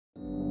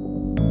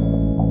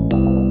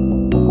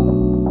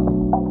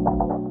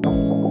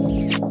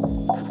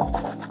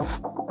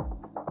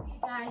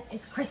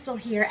it's Crystal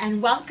here, and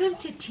welcome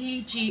to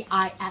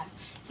TGIF.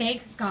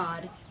 Thank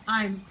God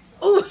I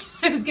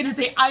was gonna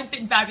say I'm fit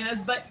and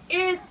fabulous, but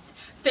it's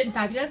Fit and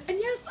Fabulous, and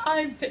yes,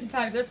 I'm Fit and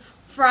Fabulous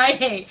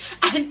Friday.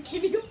 And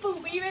can you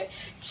believe it?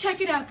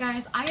 Check it out,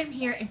 guys. I am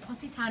here in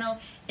Positano,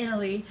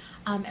 Italy,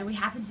 and we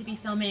happen to be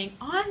filming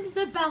on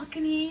the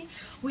balcony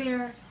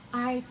where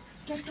I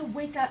get to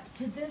wake up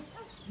to this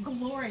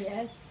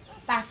glorious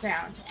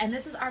background. And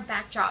this is our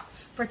backdrop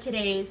for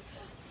today's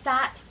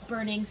fat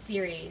burning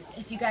series.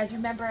 If you guys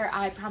remember,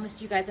 I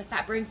promised you guys a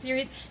fat burning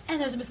series,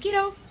 and there's a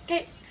mosquito,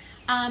 okay?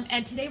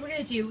 And today we're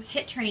going to do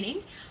HIIT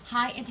training,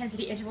 high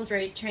intensity interval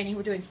training.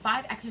 We're doing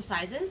 5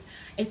 exercises.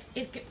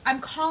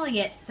 I'm calling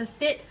it the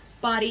Fit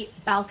Body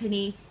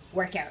Balcony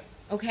Workout,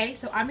 okay?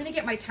 So I'm going to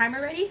get my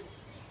timer ready,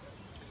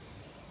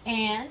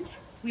 and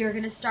we are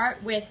going to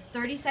start with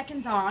 30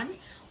 seconds on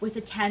with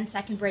a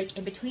 10-second break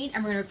in between,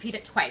 and we're going to repeat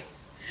it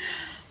twice.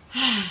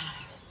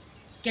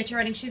 Get your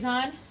running shoes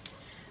on.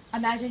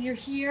 Imagine you're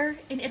here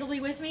in Italy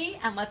with me,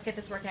 and let's get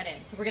this workout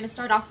in. So we're going to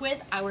start off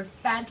with our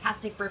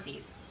fantastic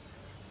burpees.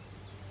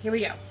 Here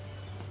we go.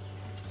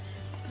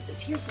 Put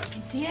this here so I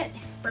can see it.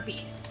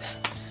 Burpees.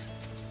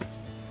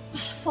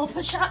 Full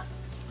push-up.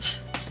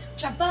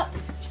 Jump up.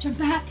 Jump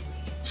back.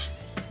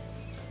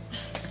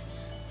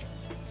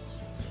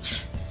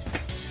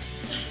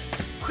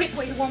 Quick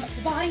way to warm up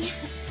the body.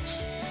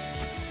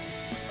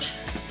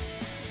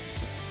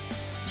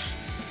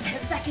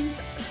 10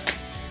 seconds.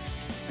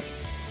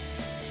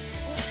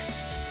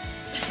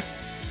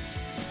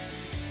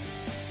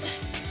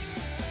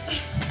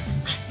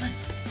 Last one.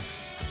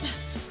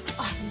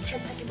 Awesome,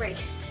 10-second break.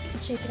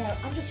 Shake it out.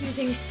 I'm just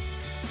using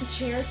the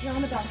chairs here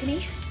on the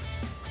balcony.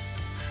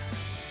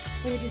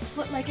 We're gonna do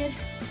split-legged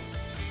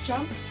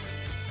jumps.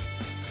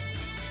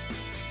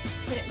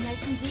 Put it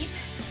nice and deep.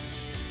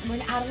 And we're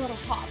gonna add a little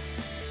hop,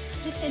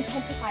 just to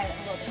intensify it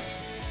a little bit.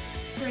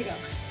 Here we go.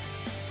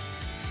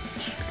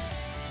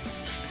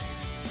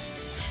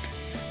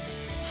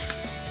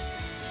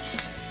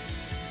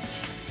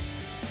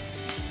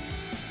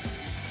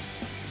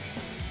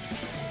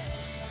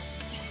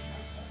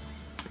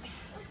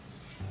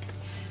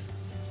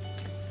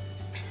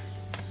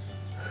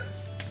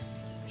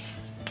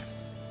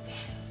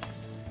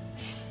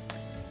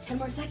 10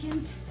 more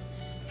seconds.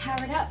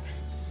 Power it up.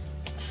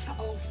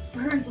 Oh,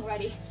 burns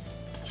already.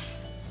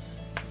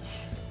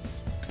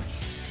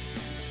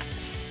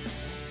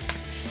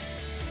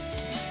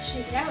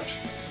 Shake it out.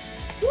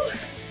 Woo.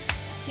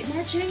 Keep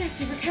marching.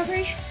 Active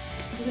recovery.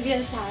 Go to the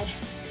other side.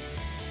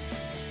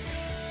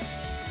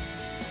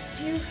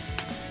 2,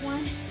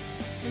 1.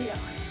 Here we go.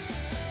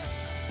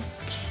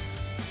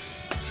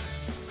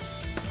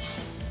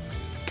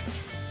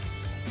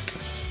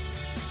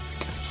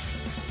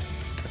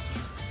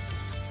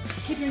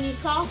 Keep your knees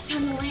soft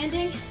on the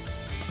landing.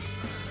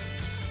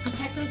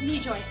 Protect those knee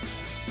joints.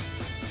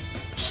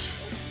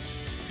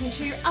 Make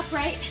sure you're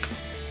upright.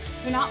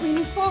 You're not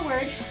leaning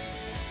forward.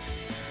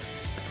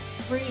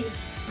 Breathe.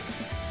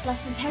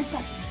 Less than 10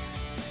 seconds.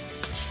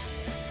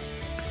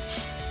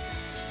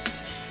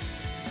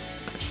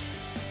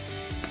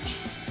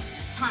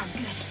 Time,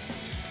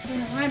 good. We're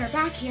gonna line our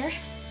back here.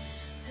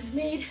 I've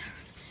made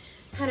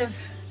kind of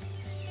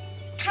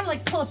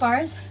like pull-up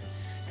bars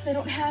because I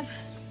don't have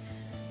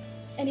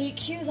any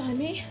cues on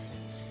me.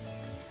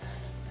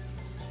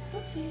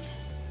 Oopsies.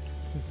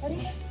 Ready?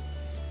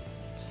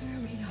 There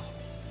we go.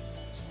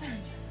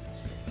 And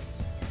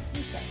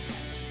reset.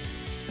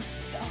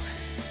 Let's go.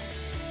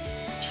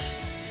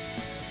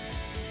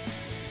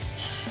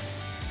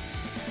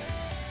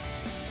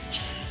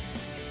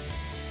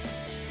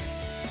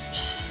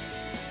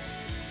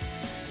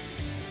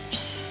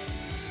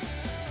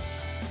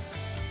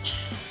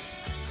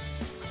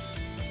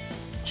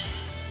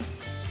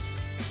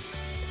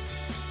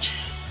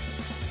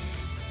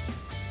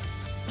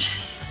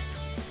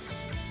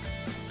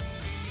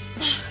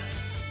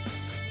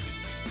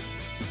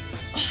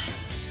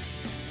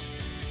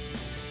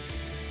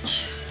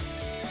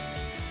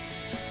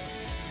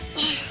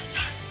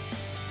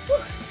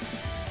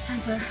 Time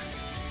for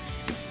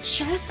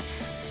chest.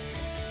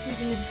 We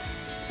did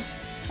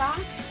back,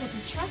 we'll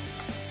do chest.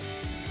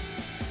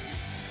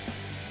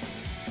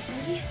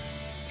 Ready?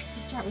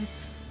 We'll start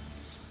with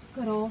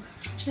good old,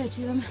 actually I'll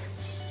do them,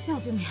 no, I'll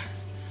do them here.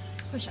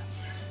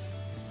 Push-ups.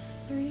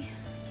 3,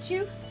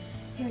 2,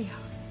 here we go.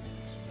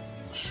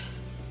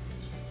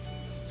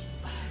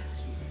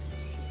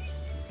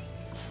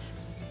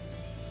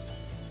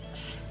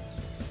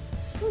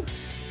 Whew.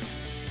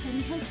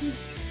 Getting toasty.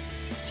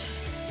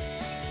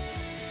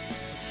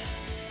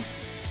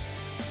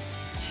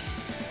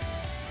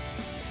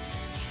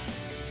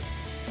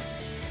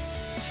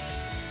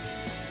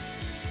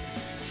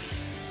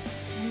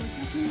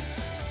 Seconds.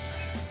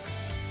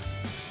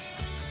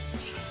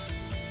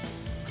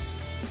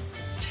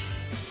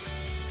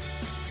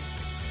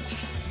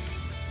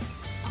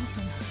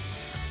 Awesome.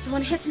 So I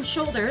want to hit some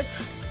shoulders.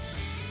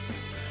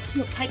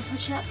 Do a pike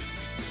push-up.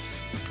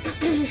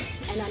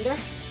 And under.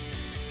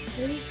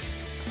 3,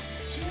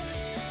 2,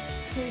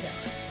 here we go.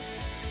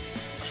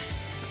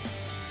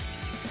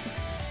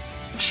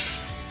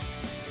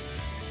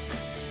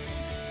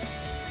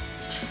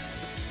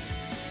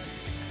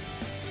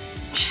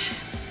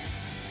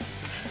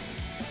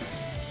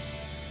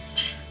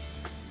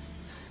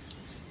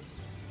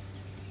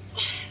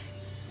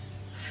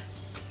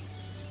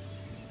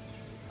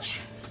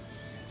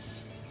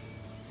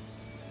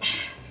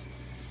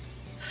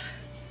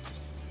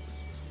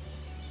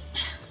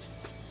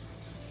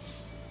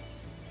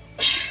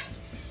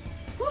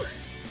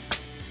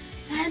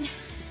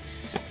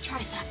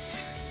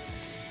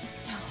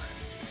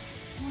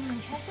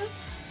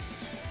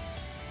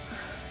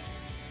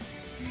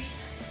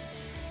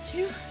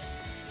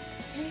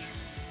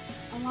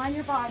 Align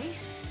your body.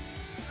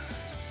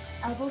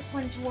 Elbows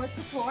pointed towards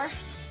the floor.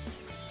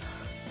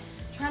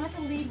 Try not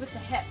to lead with the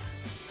hip.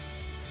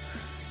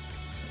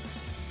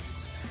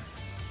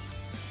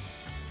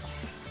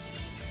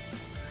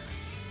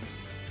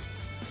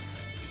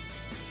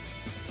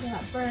 Feel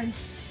that burn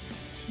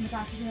in the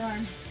back of your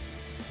arm.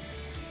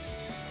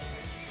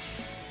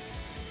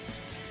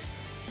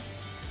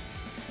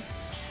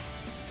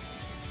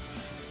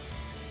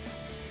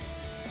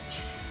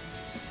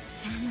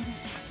 Down the other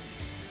side.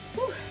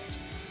 Whew.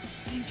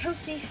 Getting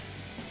toasty.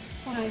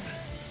 5,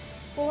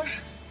 4,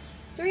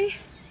 3,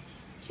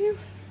 2, here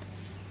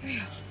we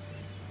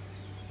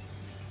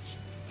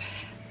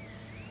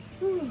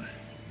go. Ooh.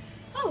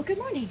 Oh, good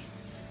morning.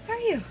 How are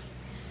you?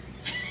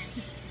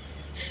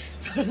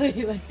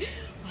 Totally like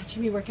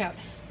watching me work out.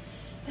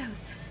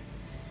 Those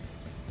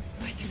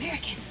North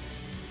Americans.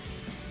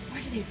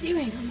 What are they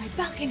doing on my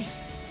balcony?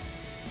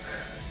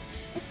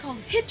 It's called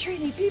HIIT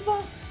training,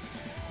 people.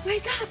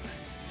 Wake up.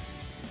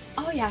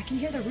 Oh yeah, I can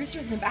hear the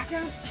roosters in the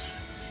background.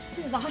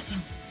 This is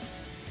awesome.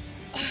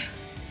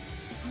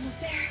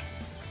 Almost there.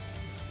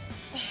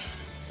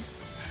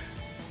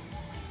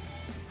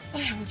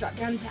 And we'll drop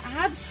down to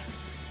abs.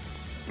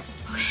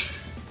 Okay.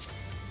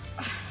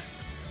 I'm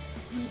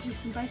gonna do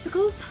some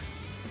bicycles.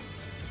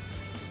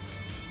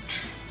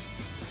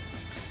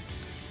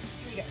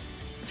 Here we go.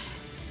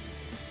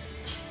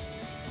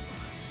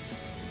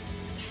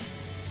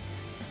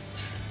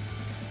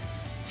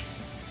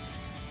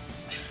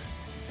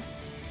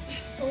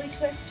 Fully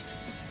twist.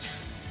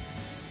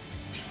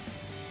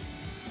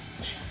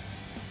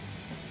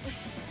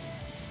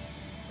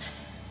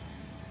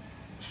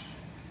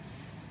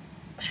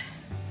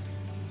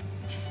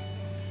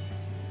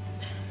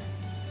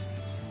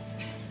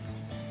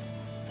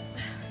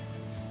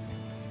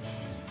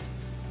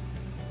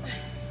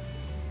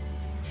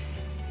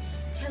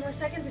 10 more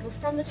seconds, we go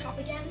from the top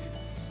again,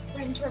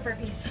 right into our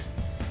burpees.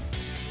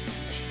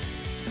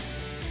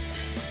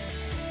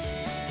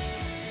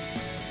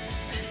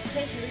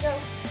 Okay, here we go.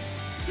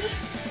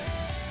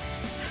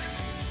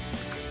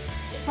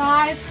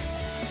 5,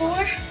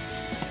 4,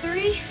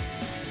 3,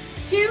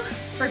 2,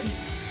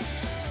 burpees.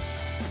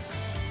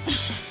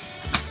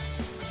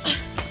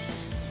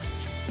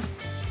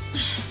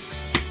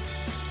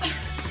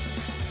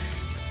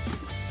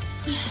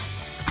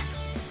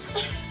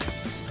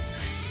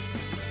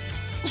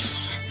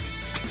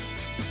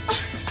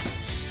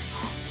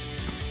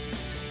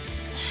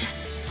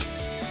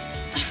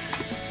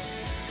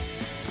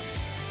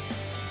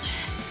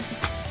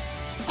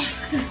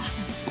 Good,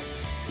 awesome.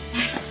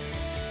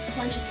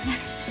 Lunges are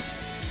next.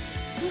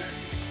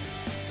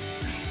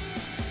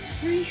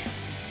 3,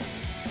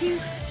 2, here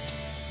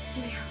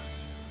we go.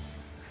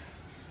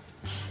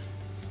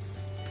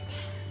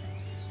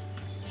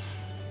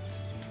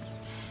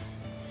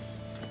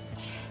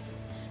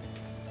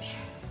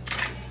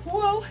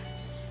 Whoa,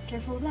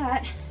 careful with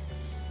that.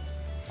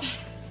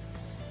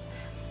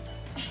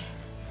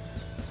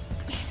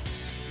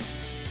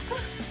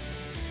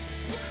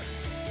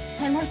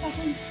 10 more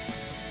seconds.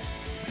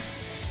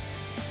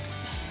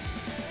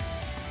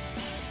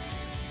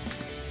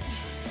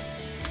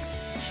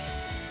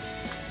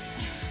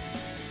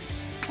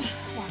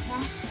 Walk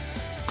off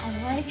on the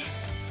leg.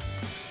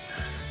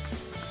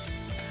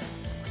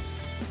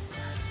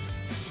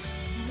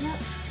 And up.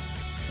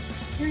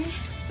 3,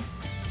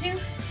 2, here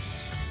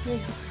we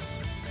go.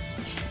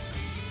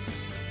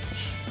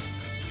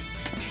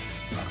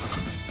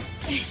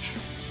 Good.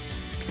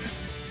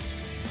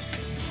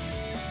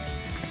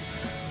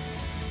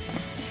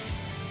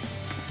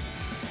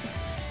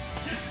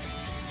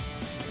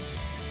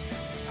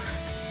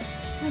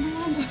 And my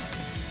elbow. There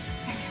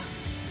we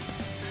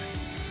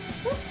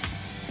go. Oops.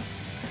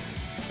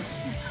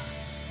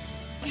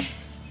 There we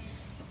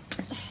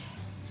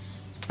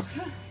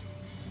go.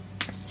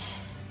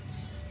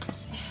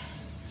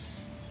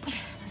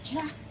 March it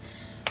up.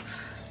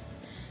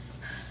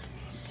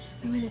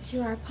 We went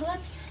into our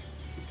pull-ups.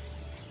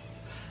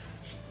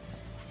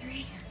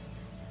 3,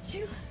 2,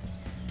 here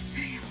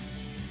we go.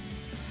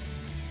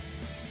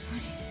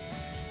 20,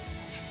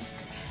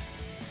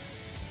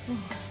 50. Ooh.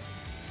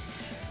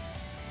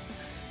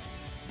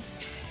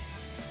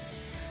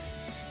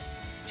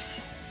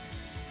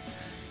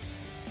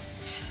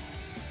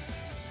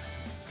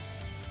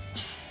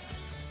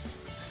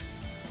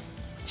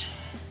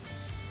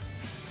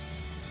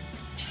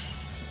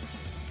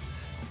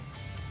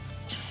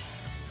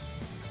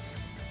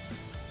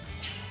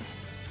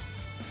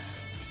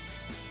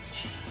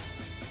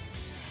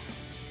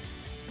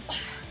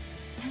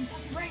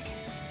 10-second break.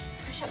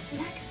 Push-ups are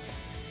next.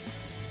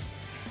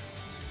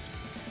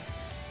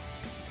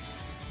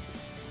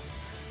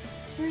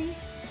 Three,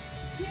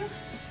 2, here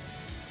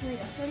we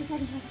go. 30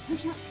 seconds worth of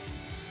push-ups.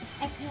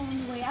 Exhale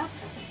on the way up.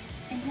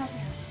 Inhale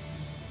down.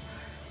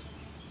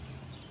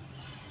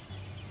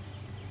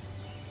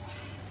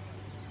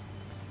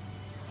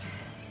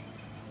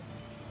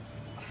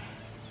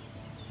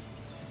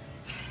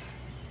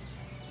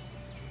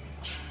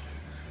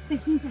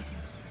 Fifteen seconds.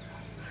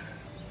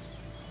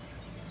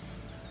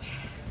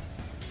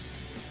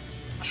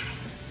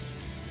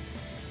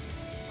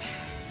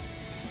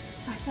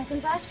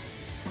 seconds left.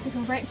 We go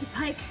right into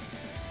pike,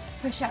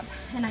 push up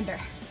and under.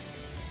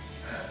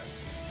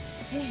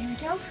 Okay, here we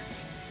go.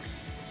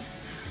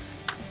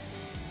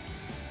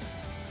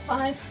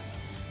 5,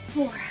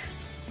 4,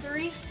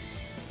 3,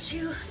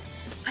 2,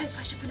 pike,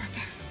 push up and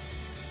under.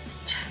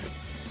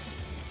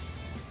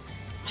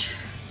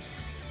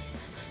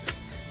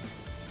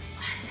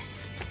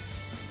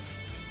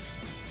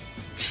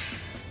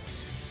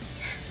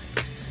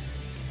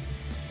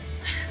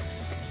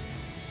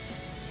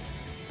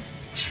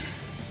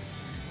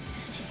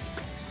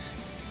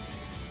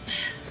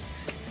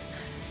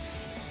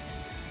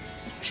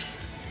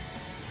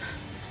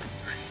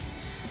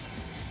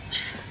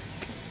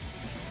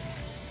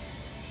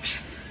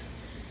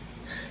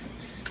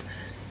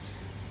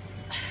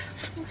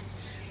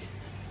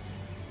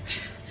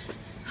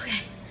 Okay,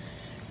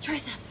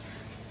 triceps.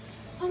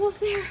 Almost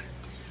there.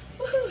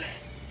 Woohoo!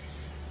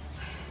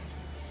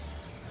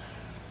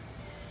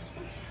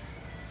 Oops.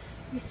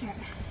 Restart.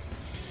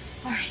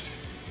 All right.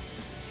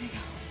 Here we go.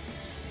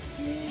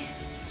 3,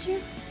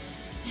 2,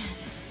 and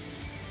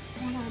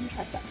 1 arm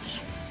tricep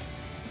push-up.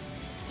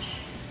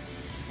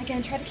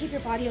 Again, try to keep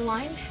your body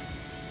aligned.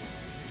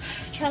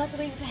 Try not to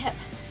lean with the hip.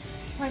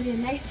 Want to be a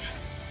nice,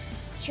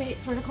 straight,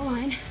 vertical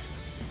line.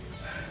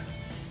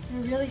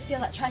 And really feel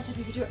that tricep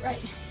if you do it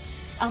right.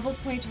 Elbows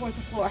pointing towards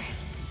the floor.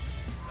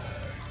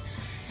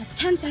 That's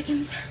 10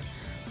 seconds.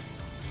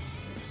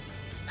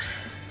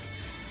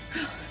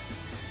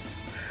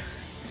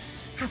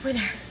 Halfway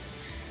there.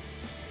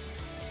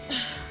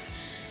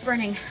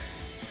 Burning.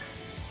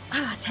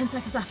 10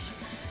 seconds left.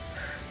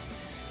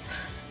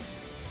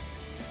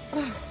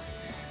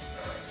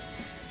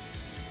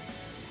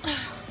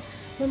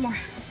 One more.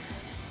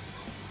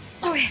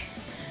 Okay,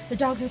 the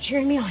dogs are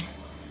cheering me on.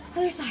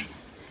 Other side.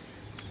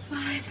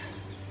 5,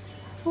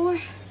 4,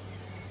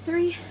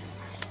 3,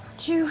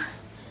 2, here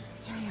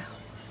we go.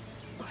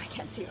 Oh, I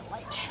can't see the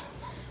light.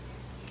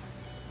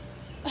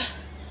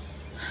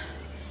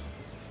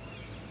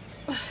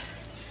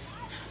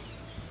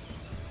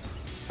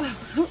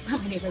 Oh,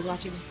 my neighbor's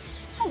watching me.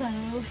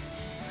 Hello.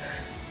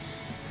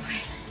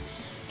 Okay,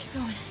 keep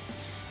going.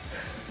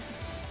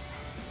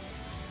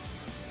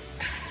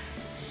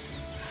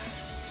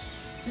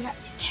 We got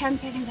 10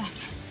 seconds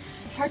left.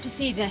 It's hard to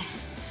see because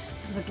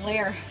of the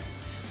glare.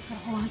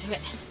 Gotta hold on to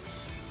it.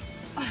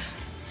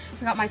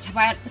 Forgot my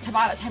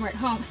Tabata timer at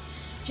home.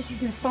 Just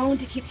using the phone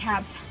to keep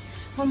tabs.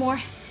 One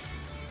more.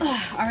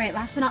 All right,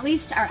 last but not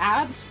least, our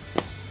abs.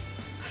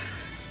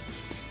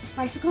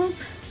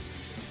 Bicycles.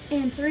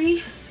 In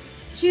 3,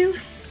 2,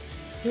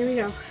 here we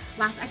go.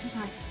 Last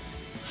exercise.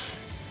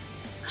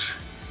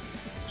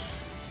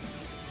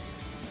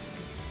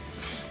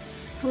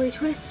 Fully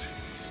twist.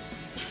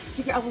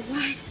 Keep your elbows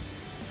wide.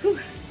 Whew.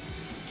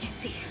 Can't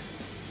see.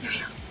 Here we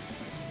go.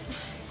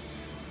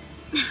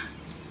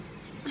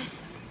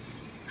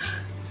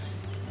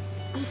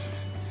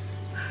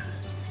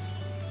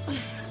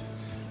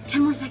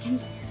 10 more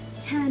seconds.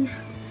 10,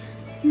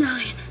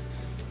 9,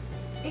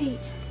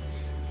 8,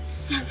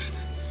 7,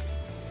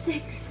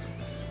 6,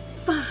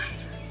 5,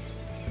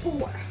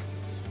 4,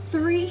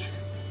 3,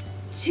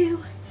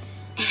 2,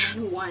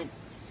 and 1.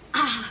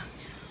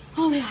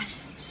 Oh my gosh.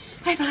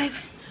 High five.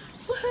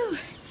 Woohoo.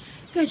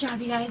 Good job,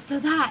 you guys. So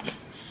that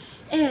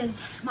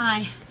is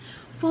my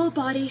full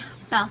body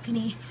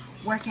balcony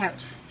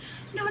workout.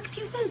 No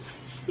excuses.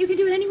 You can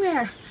do it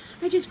anywhere.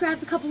 I just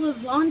grabbed a couple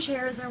of lawn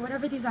chairs or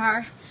whatever these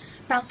are,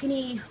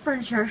 balcony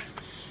furniture,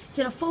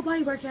 did a full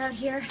body workout out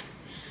here.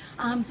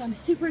 So I'm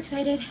super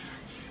excited.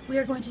 We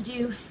are going to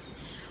do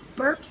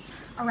burps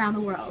around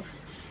the world.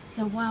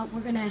 So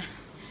we're gonna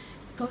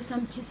go to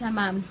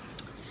some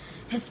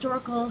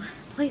historical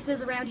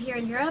places around here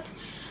in Europe,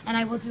 and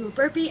I will do a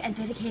burpee and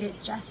dedicate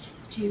it just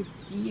to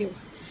you.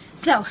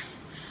 So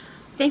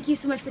thank you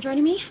so much for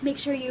joining me. Make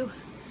sure you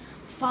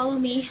follow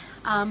me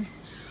on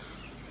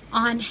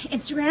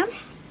Instagram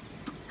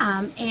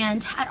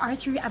and at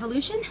R3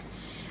 Evolution.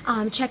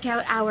 Check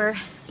out our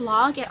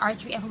blog at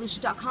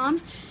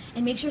r3evolution.com,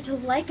 and make sure to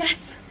like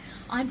us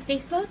on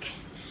Facebook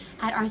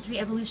at R3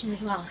 Evolution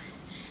as well.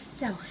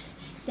 So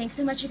thanks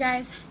so much, you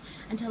guys.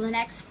 Until the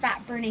next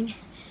fat burning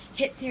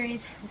HIIT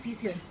series, we'll see you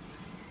soon.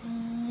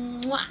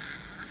 Mwah.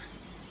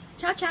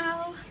 Ciao,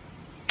 ciao.